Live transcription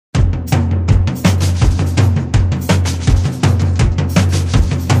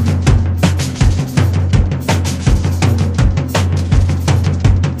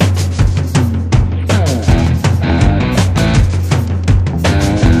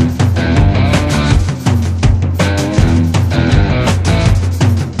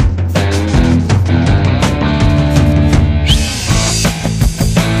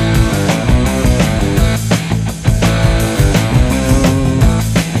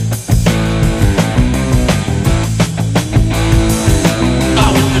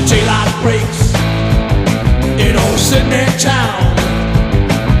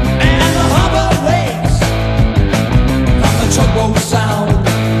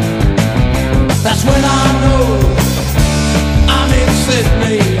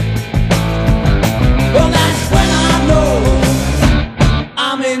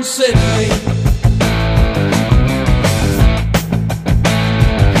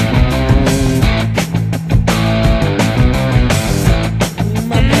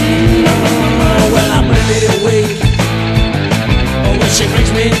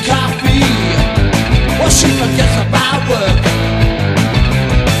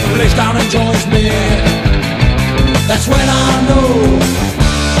joins me. That's when I know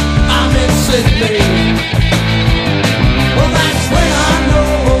I'm in Sydney. Well, that's when I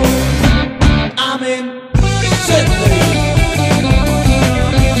know I'm in Sydney.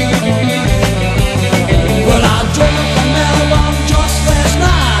 Well, I drove up from Melbourne just last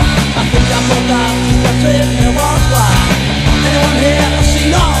night. I think I forgot what Sydney was like. Anyone here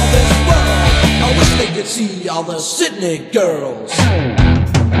seen all this world? I wish they could see all the Sydney girls.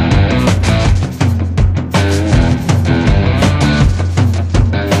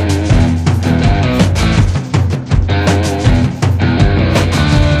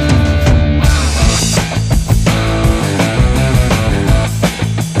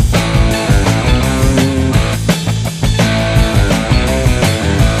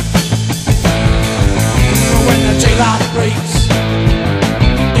 Breaks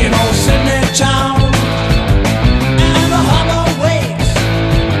in old Sydney town, and the harbour wakes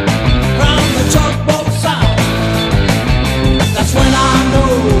from the tugboat sound. That's when I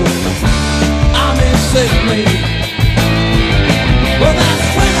know I'm in Sydney. Well, that's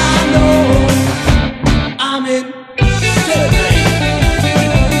when I know I'm in Sydney.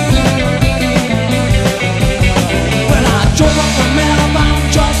 When I drove up from Melbourne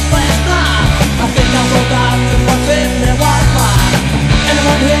just last night, I think I forgot what's in there was like.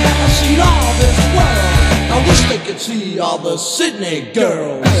 Anyone here has seen all this world? I wish they could see all the Sydney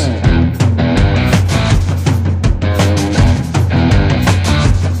girls.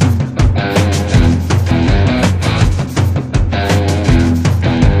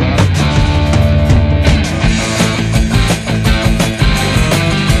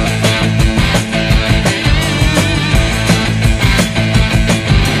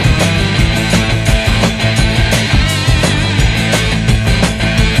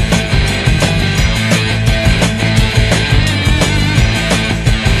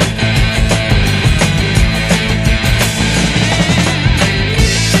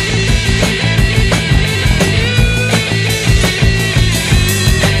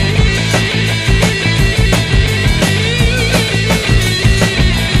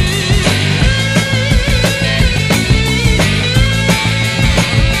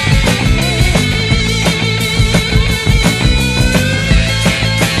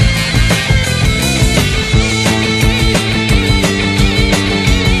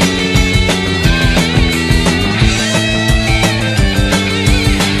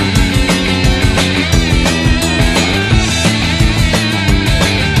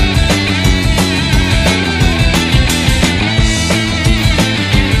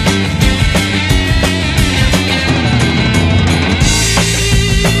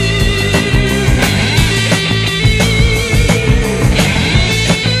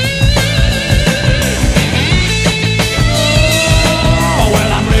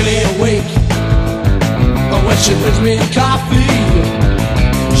 She brings me coffee,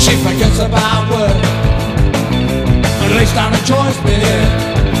 she forgets about work, and lays down and joins me.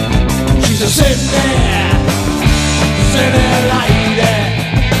 She's a Sydney lady.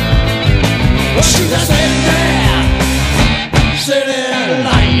 Well, she's a Sydney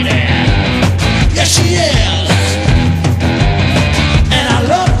lady. Yes, she is. And I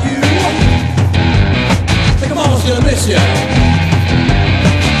love you. Think I'm almost gonna miss you.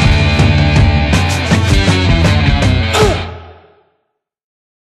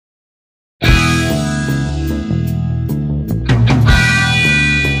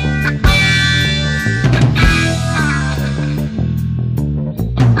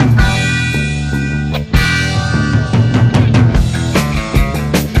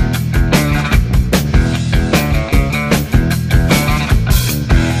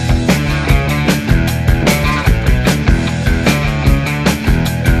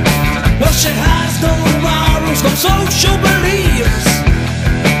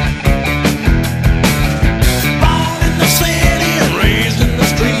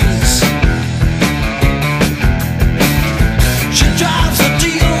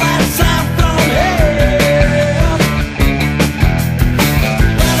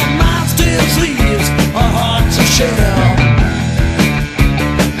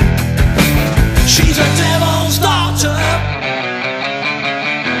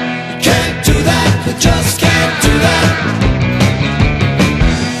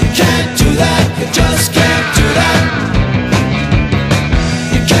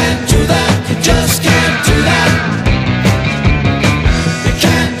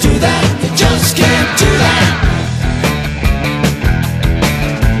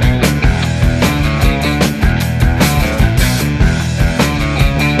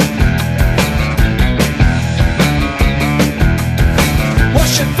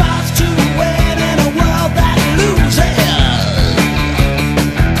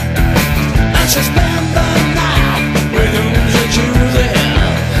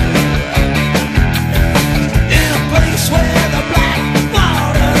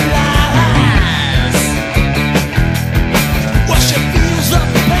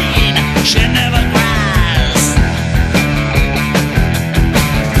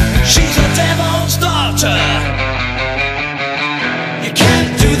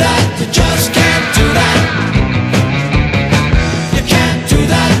 that, you just can't do that. You can't do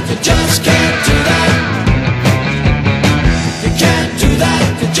that, you just can't do that. You can't do that,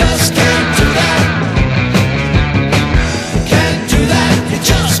 you just can't do that. You can't do that, you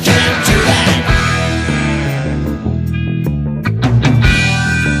just can't do that.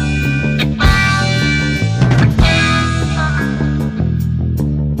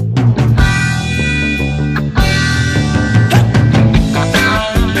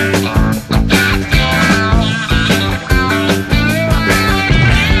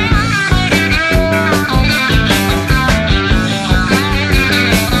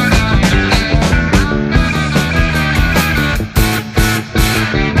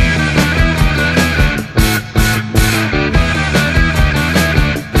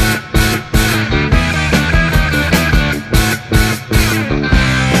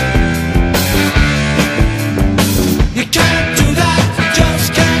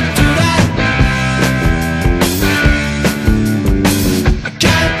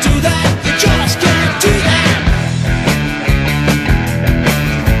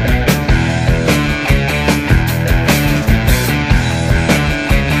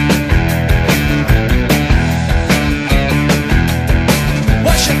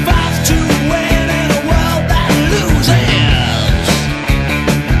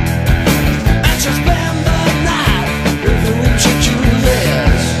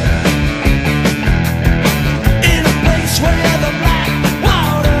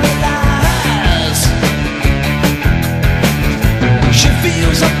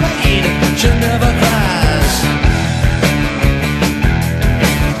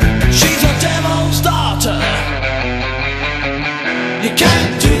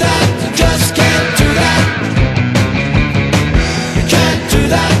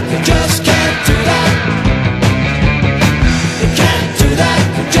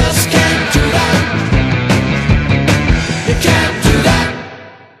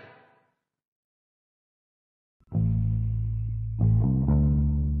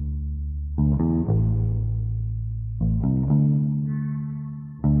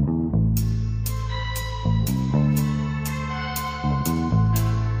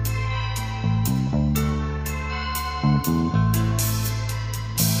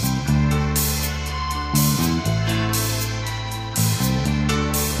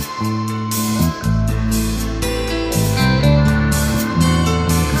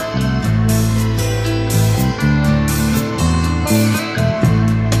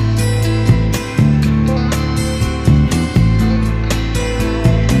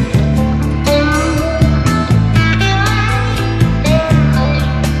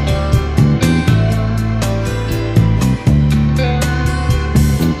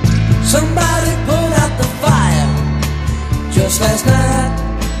 Last night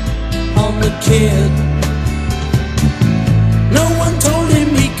on the kid, no one told him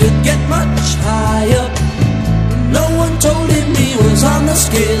he could get much higher. No one told him he was on the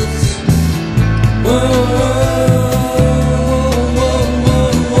skids. Whoa, whoa,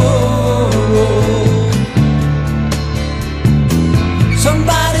 whoa, whoa, whoa.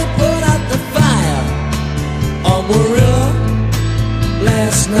 Somebody put out the fire on warilla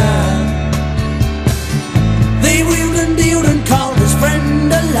last night. They wheeled and dealed and called his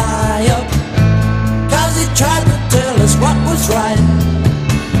friend a liar, 'cause he tried to tell us what was right.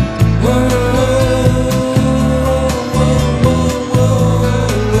 Whoa, whoa, whoa, whoa,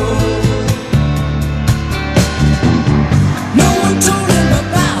 whoa.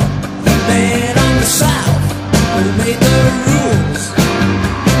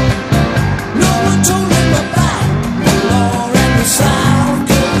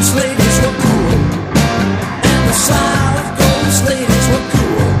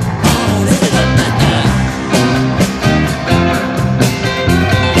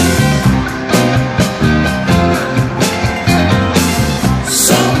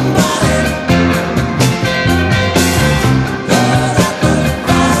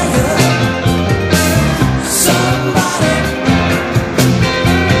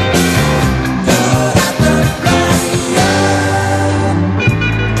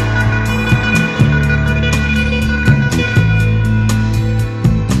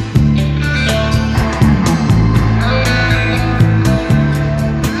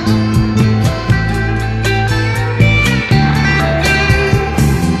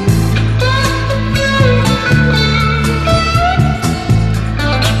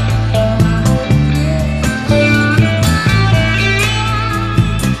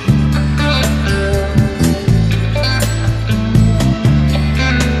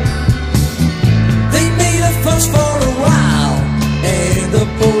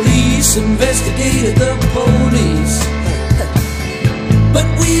 police investigated the police. But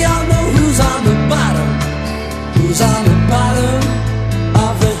we all know who's on the bottom, who's on the bottom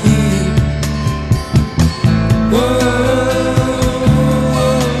of the heap. Whoa.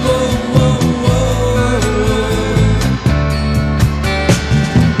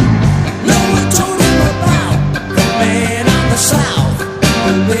 South,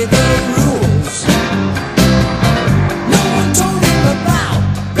 who made the rules. No one told him about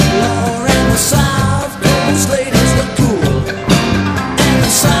the law, and the South Coast ladies look cool. And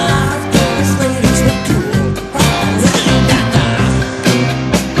the South Coast ladies look cool.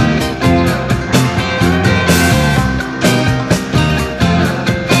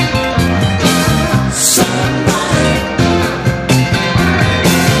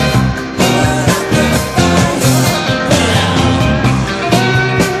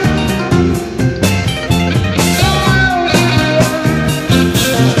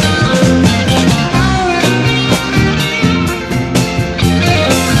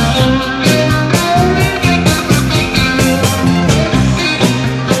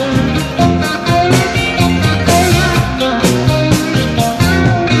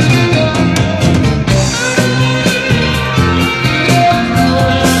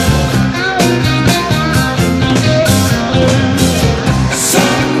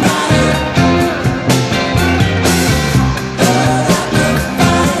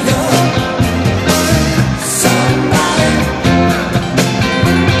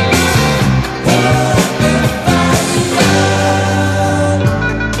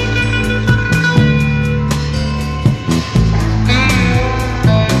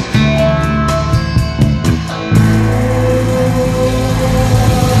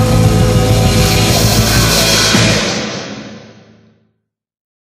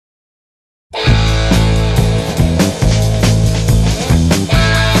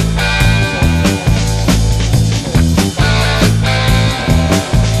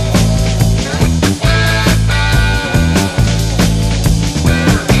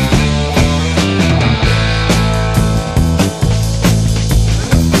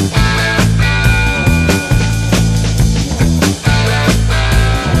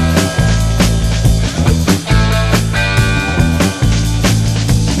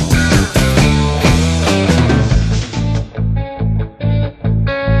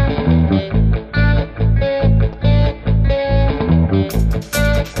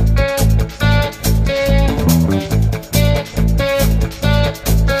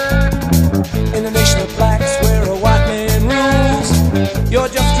 You're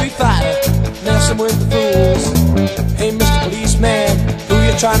just streetfighter, messing with the fools. Hey, Mr. Policeman, who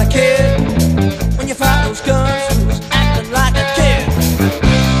you trying to kid? When you fight those guns, who's acting like a kid?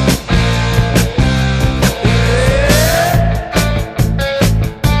 Yeah.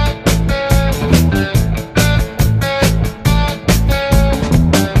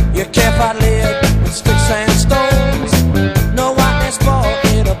 You can't fight lead with sticks and stones. No whiteness for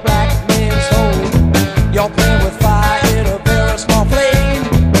in a black man's home. You're playing with fire in a very small flame.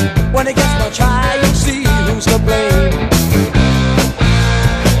 When it gets much higher, you'll see who's to blame.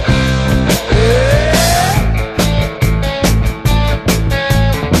 Yeah.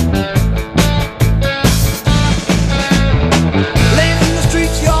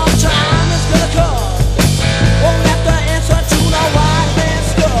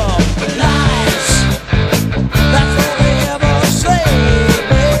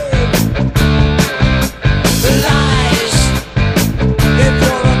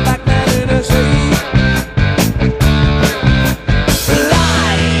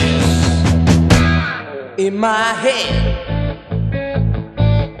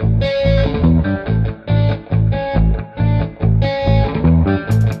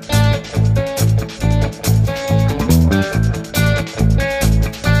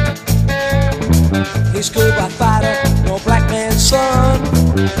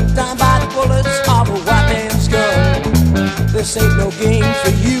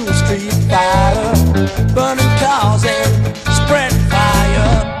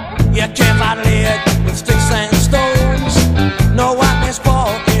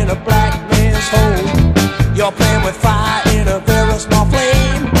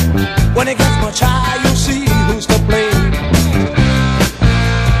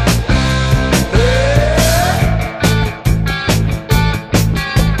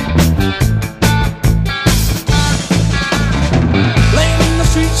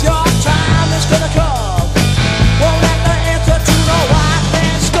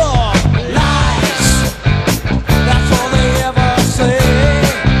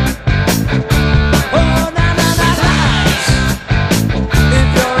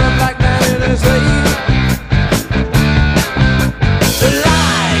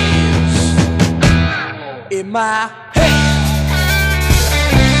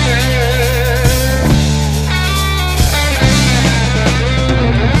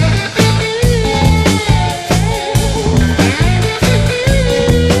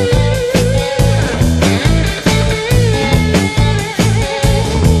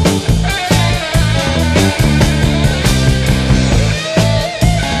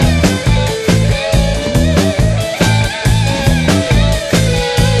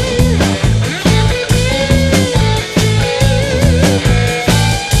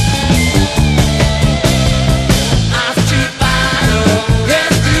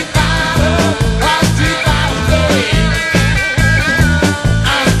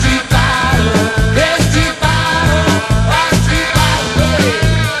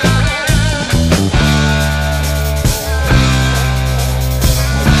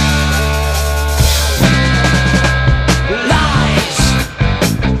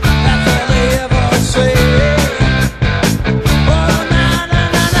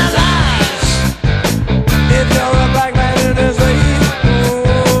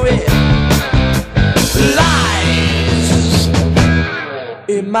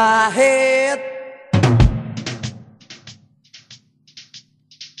 in my head.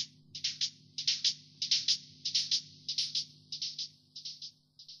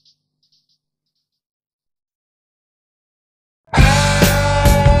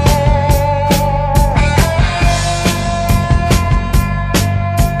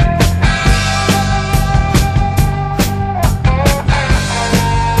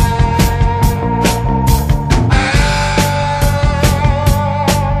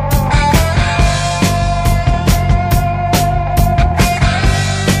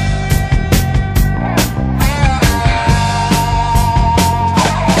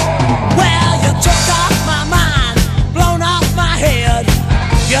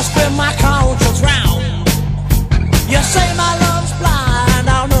 Spin my conscience round. You say my love's blind,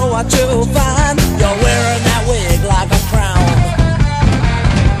 I don't know what to find. You're wearing that wig like a crown.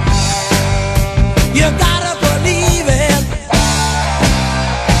 You gotta believe it,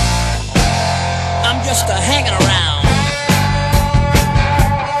 I'm just a hanging around.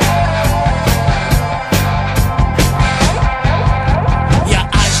 Your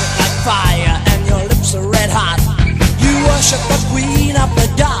eyes look like fire and your lips are red hot. You worship the queen of the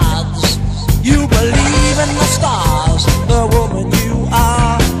gods. You believe in the stars, the woman you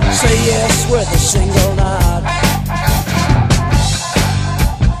are. Say yes with a single nod.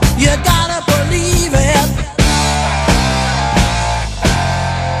 You gotta believe it,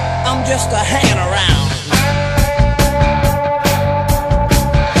 I'm just a hanging around.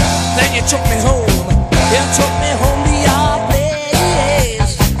 Then you took me home. You took me home to your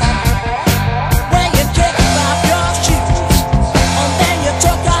place, where you kicked off your shoes and then you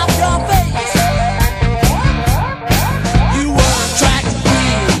took off your face. You were a dragon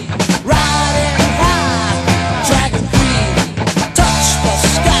queen, riding high. Dragon queen, touch the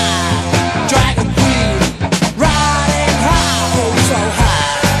sky. Dragon queen, riding high, oh so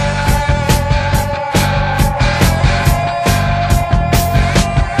high.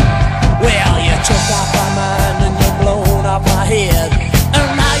 Well, you took off my mind and you blown off my head, and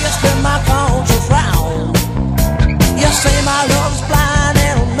now you spin my conscience round. You say my love's blind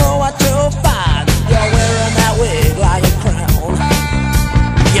and don't know what to find. You're wearing that wig like a crown.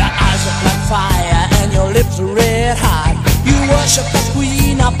 Your eyes look like fire and your lips are red hot. You worship the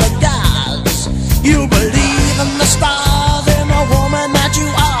queen of the gods. You believe in the stars and the woman that you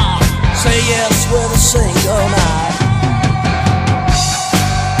are. Say yes with a single nod.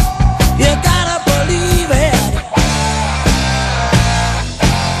 You gotta believe it,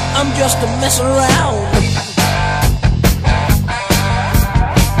 I'm just a messing around.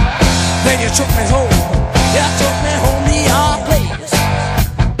 Then you took me home. You took me home to your place,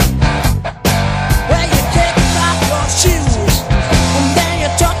 where you kicked off your shoes and then you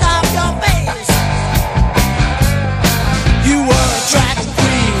took off your face. You were a dragon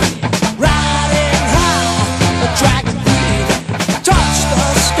queen, riding high. A dragon queen, touch the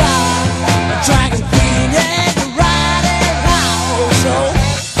sky. A dragon queen, yeah, you're riding high, oh so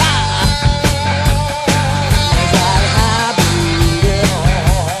high. Riding high, baby.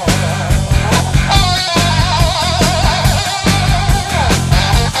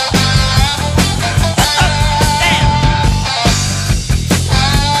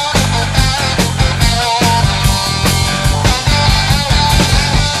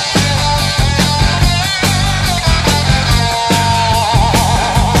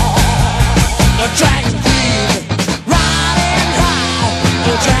 The dragon queen, riding high.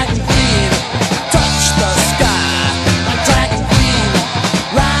 The dragon queen, touch the sky. The dragon queen,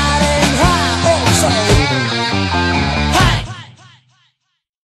 riding high, oh so high.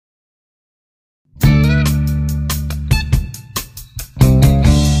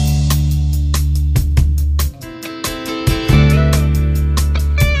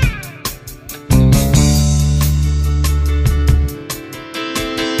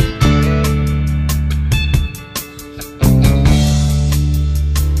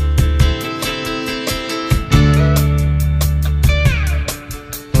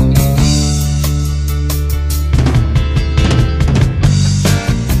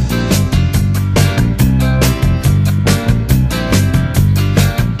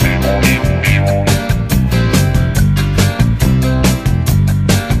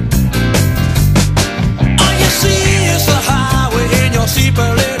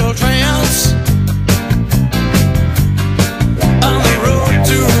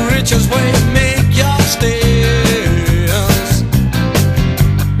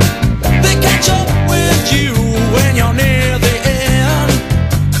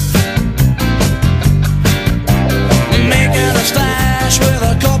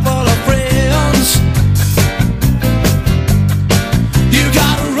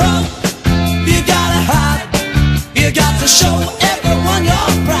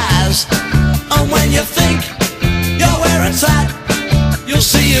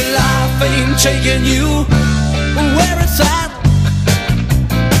 fame taking you where it's at.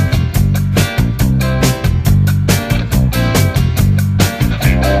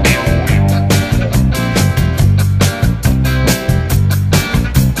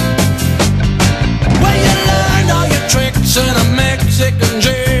 Where you learn all your tricks in a Mexican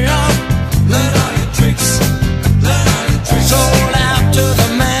jail. Learn all your tricks, learn all your tricks. Sold out to the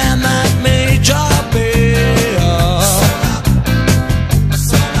man that made your bill.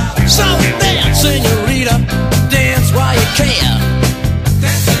 So dance, senorita, dance while you can.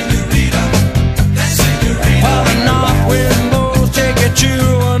 Dance, senorita, dance, senorita. While the north wind blows, take it to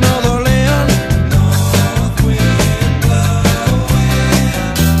another land. North wind blowing.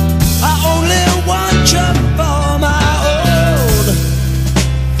 I only want you for my own.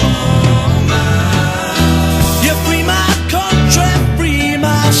 You free my country, free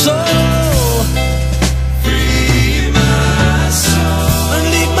my soul, Free my soul. and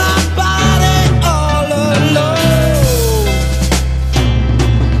leave my body all alone.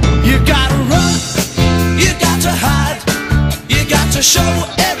 You gotta run, you got to hide, you got to show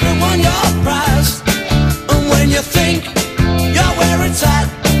everyone your prize. And when you think you're where it's at,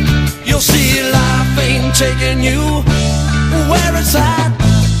 you'll see life ain't taking you where it's at.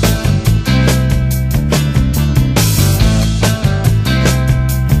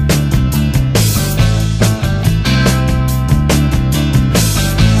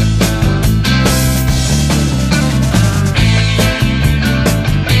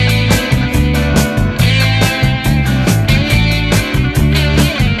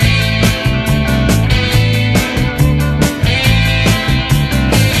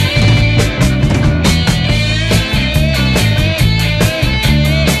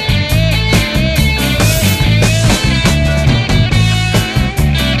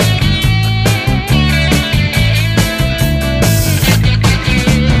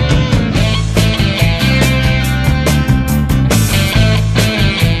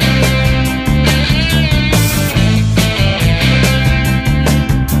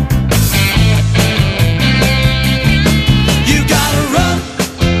 You gotta run,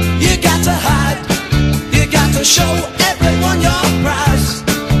 you got to hide, you got to show everyone your prize.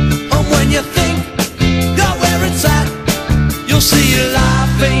 And when you think you're where it's at, you'll see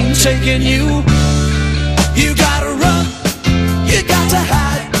life ain't taking you. You gotta run, you got to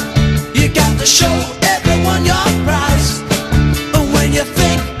hide, you got to show everyone your prize. And when you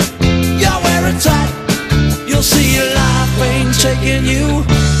think you're where it's at, you'll see life ain't taking you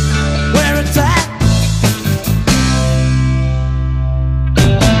where it's at.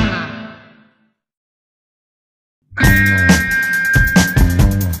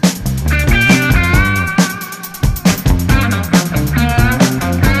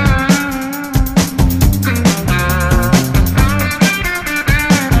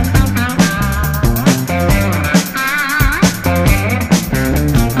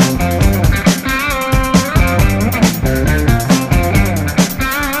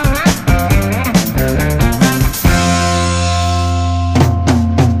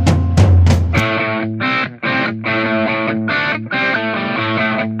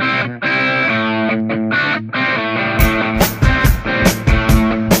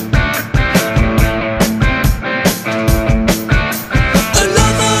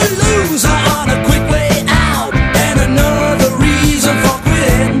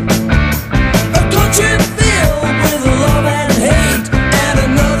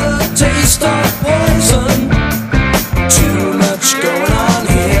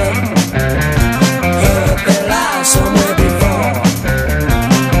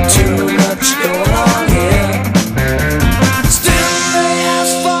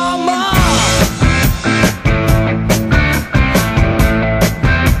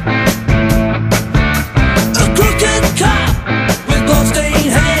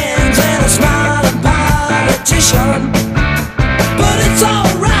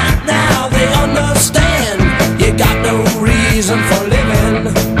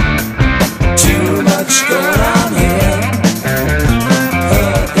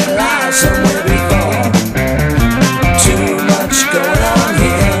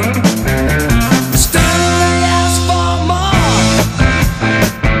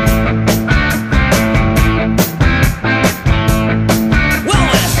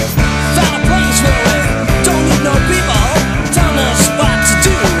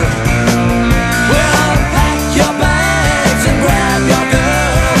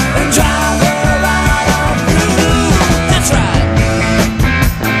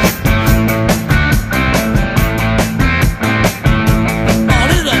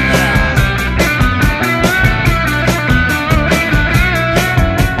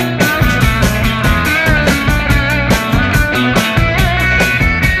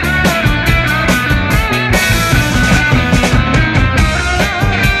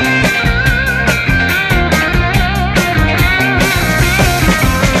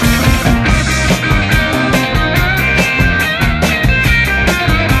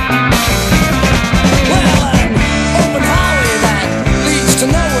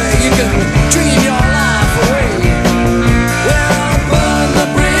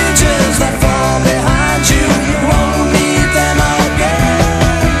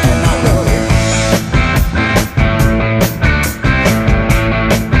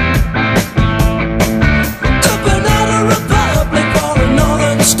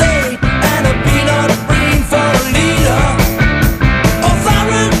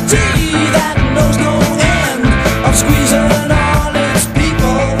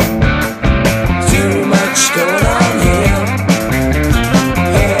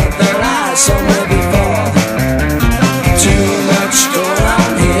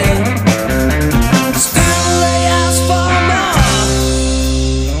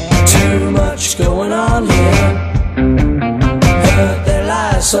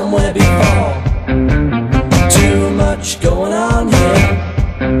 somewhere before. Too much going on here.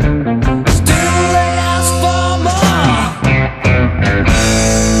 Still they ask for more.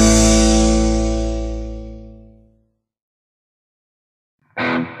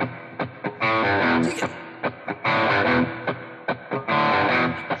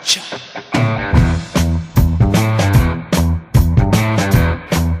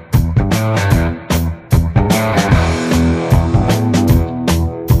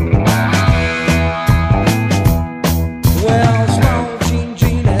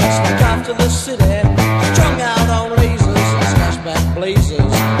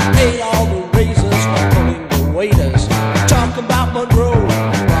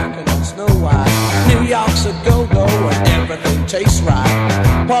 Tastes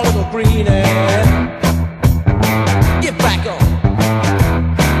right, poor little greenie, get back on.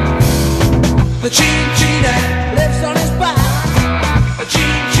 The genie lives on his back. The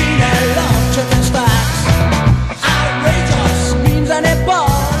genie loves chicken stacks. Outrageous means any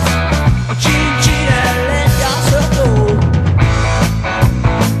buzz. The genie let yourself go.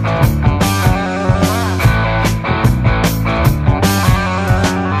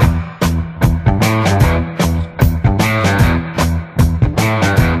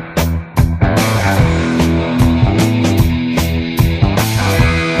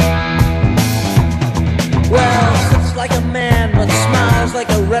 Like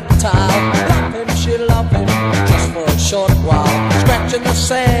a reptile, love him, she love him, just for a short while. Scratching the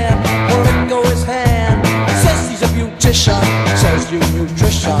sand, will let go his hand. Says he's a beautician, says you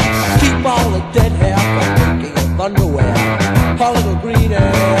nutrition. Keep all the dead hair from thinking of underwear. Poor little greenie,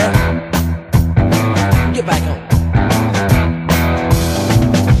 get back home.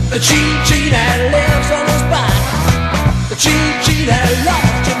 The genie lives on his back. The genie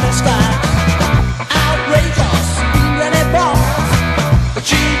loves gymnastics. Outrageous, means any balls. The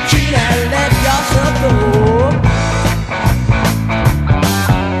genie let yourself go.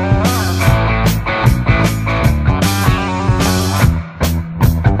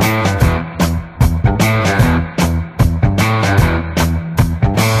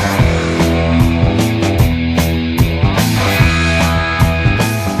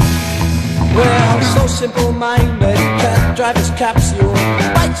 Well, so simple-minded, can't drive his capsule.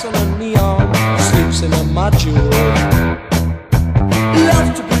 Bites on a neon, sleeps in a module.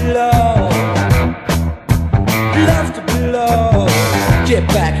 Love to be loved.